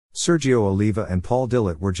Sergio Oliva and Paul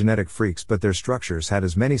Dillett were genetic freaks, but their structures had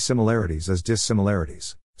as many similarities as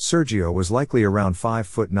dissimilarities. Sergio was likely around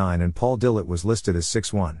 5'9" and Paul Dillett was listed as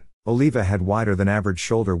 6'1". Oliva had wider than average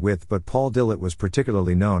shoulder width, but Paul Dillett was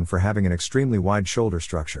particularly known for having an extremely wide shoulder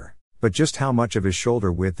structure. But just how much of his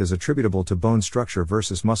shoulder width is attributable to bone structure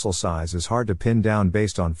versus muscle size is hard to pin down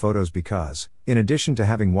based on photos because, in addition to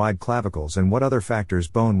having wide clavicles and what other factors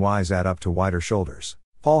bone-wise add up to wider shoulders,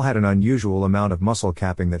 Paul had an unusual amount of muscle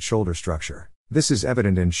capping that shoulder structure. This is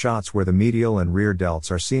evident in shots where the medial and rear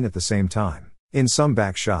delts are seen at the same time. In some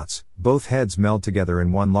back shots, both heads meld together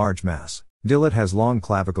in one large mass. Dillett has long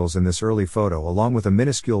clavicles in this early photo along with a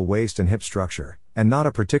minuscule waist and hip structure, and not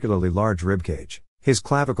a particularly large ribcage. His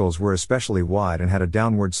clavicles were especially wide and had a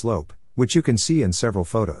downward slope, which you can see in several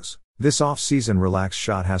photos. This off-season relaxed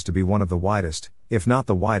shot has to be one of the widest, if not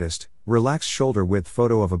the widest, relaxed shoulder width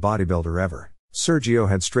photo of a bodybuilder ever. Sergio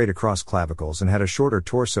had straight across clavicles and had a shorter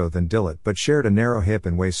torso than Dillett but shared a narrow hip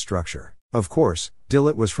and waist structure. Of course,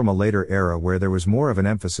 Dillett was from a later era where there was more of an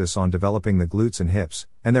emphasis on developing the glutes and hips,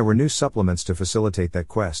 and there were new supplements to facilitate that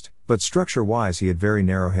quest, but structure-wise he had very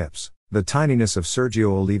narrow hips. The tininess of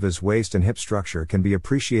Sergio Oliva's waist and hip structure can be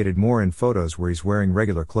appreciated more in photos where he's wearing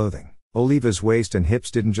regular clothing. Oliva's waist and hips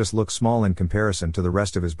didn't just look small in comparison to the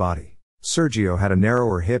rest of his body. Sergio had a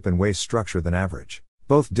narrower hip and waist structure than average.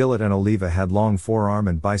 Both Dillett and Oliva had long forearm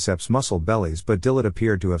and biceps muscle bellies, but Dillett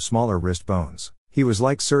appeared to have smaller wrist bones. He was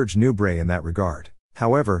like Serge Nubret in that regard.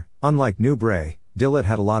 However, unlike Nubret, Dillett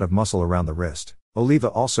had a lot of muscle around the wrist. Oliva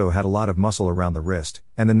also had a lot of muscle around the wrist,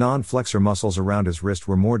 and the non-flexor muscles around his wrist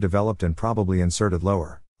were more developed and probably inserted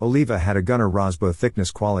lower. Oliva had a Gunnar Rosbo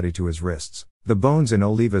thickness quality to his wrists. The bones in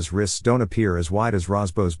Oliva's wrists don't appear as wide as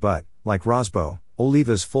Rosbo's, but, like Rosbo,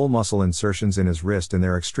 Oliva's full muscle insertions in his wrist and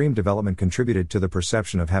their extreme development contributed to the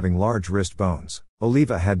perception of having large wrist bones.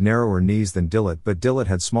 Oliva had narrower knees than Dillett, but Dillett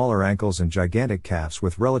had smaller ankles and gigantic calves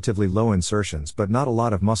with relatively low insertions but not a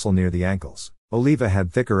lot of muscle near the ankles. Oliva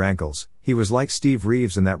had thicker ankles. He was like Steve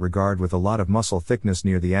Reeves in that regard with a lot of muscle thickness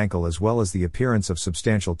near the ankle as well as the appearance of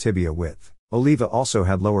substantial tibia width. Oliva also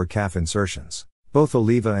had lower calf insertions. Both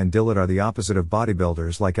Oliva and Dillett are the opposite of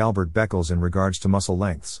bodybuilders like Albert Beckles in regards to muscle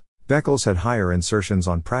lengths. Beckles had higher insertions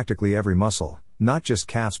on practically every muscle, not just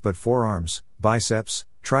calves but forearms, biceps,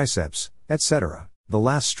 triceps, etc. The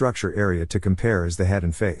last structure area to compare is the head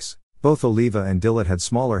and face. Both Oliva and Dillett had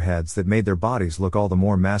smaller heads that made their bodies look all the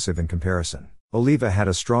more massive in comparison. Oliva had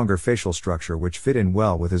a stronger facial structure which fit in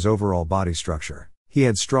well with his overall body structure. He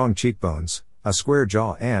had strong cheekbones, a square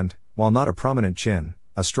jaw and, while not a prominent chin,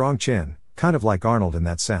 a strong chin, kind of like Arnold in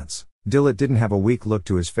that sense. Dillett didn't have a weak look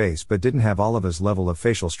to his face but didn't have Oliva's level of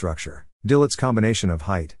facial structure. Dillett's combination of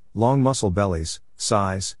height, long muscle bellies,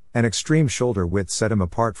 size, and extreme shoulder width set him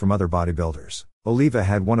apart from other bodybuilders. Oliva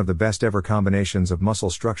had one of the best ever combinations of muscle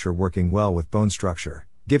structure working well with bone structure,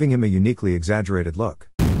 giving him a uniquely exaggerated look.